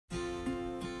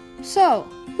So,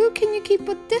 who can you keep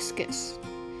with discus?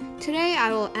 Today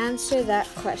I will answer that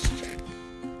question.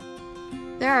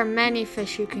 There are many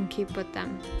fish you can keep with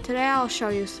them. Today I'll show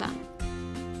you some.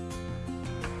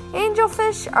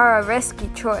 Angelfish are a risky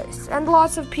choice, and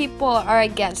lots of people are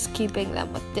against keeping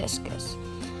them with discus.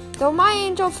 Though my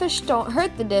angelfish don't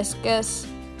hurt the discus,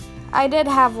 I did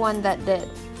have one that did.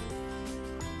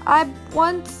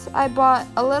 Once I bought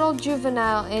a little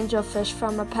juvenile angelfish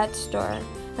from a pet store,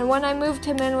 and when I moved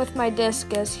him in with my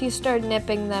discus, he started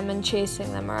nipping them and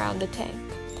chasing them around the tank.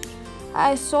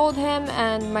 I sold him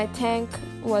and my tank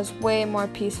was way more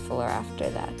peacefuler after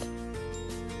that.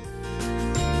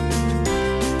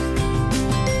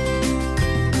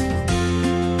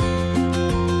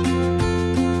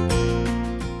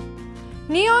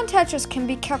 Neon tetras can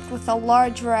be kept with a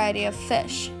large variety of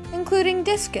fish, including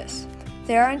discus.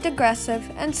 They aren't aggressive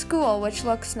and school, which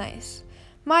looks nice.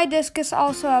 My discus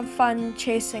also have fun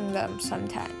chasing them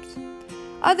sometimes.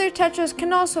 Other tetras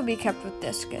can also be kept with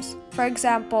discus. For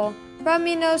example,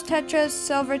 rummy nose tetras,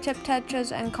 silver tip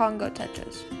tetras, and Congo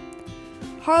tetras.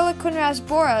 Harlequin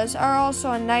rasboras are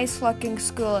also a nice looking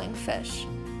schooling fish.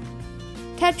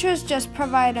 Tetras just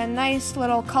provide a nice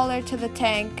little color to the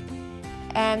tank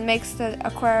and makes the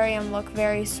aquarium look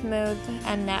very smooth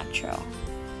and natural.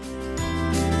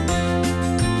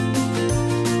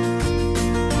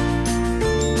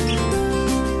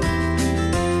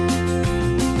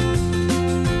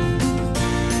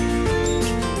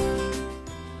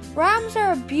 Rams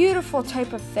are a beautiful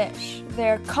type of fish. They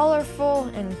are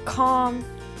colorful and calm.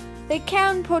 They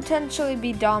can potentially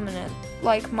be dominant,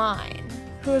 like mine,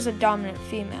 who is a dominant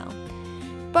female.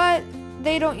 But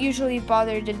they don't usually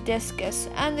bother the discus,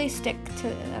 and they stick to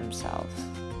themselves.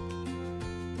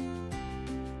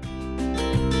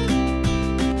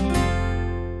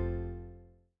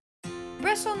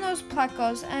 Bristlenose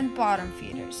plecos and bottom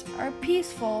feeders are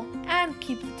peaceful and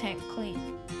keep the tank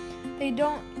clean. They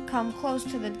don't come close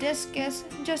to the discus,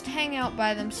 just hang out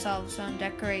by themselves on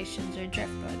decorations or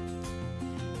driftwood.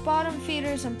 Bottom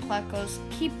feeders and plecos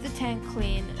keep the tank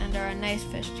clean and are a nice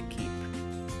fish to keep.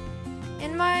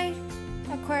 In my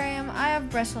aquarium, I have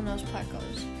bristlenose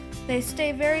plecos. They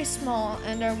stay very small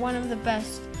and are one of the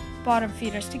best bottom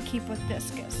feeders to keep with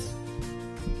discus.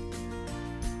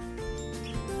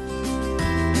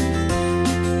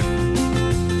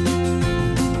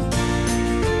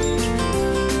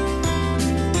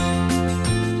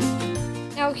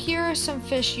 Now here are some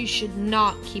fish you should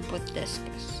not keep with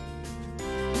discus.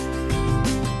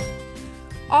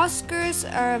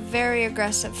 Oscars are a very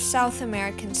aggressive South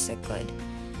American cichlid.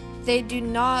 They do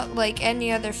not like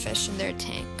any other fish in their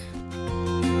tank.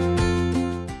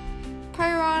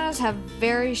 Piranhas have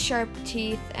very sharp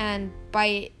teeth and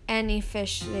bite any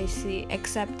fish they see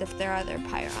except if they're other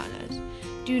piranhas.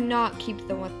 Do not keep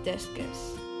them with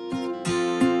discus.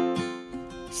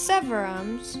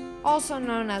 Severums, also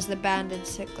known as the banded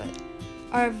cichlid,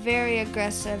 are very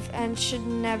aggressive and should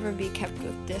never be kept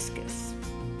with discus.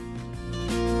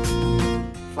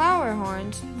 Flower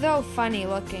horns, though funny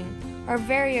looking, are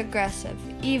very aggressive,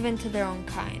 even to their own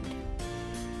kind.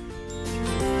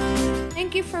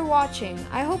 Thank you for watching.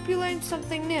 I hope you learned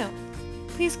something new.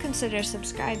 Please consider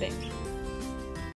subscribing.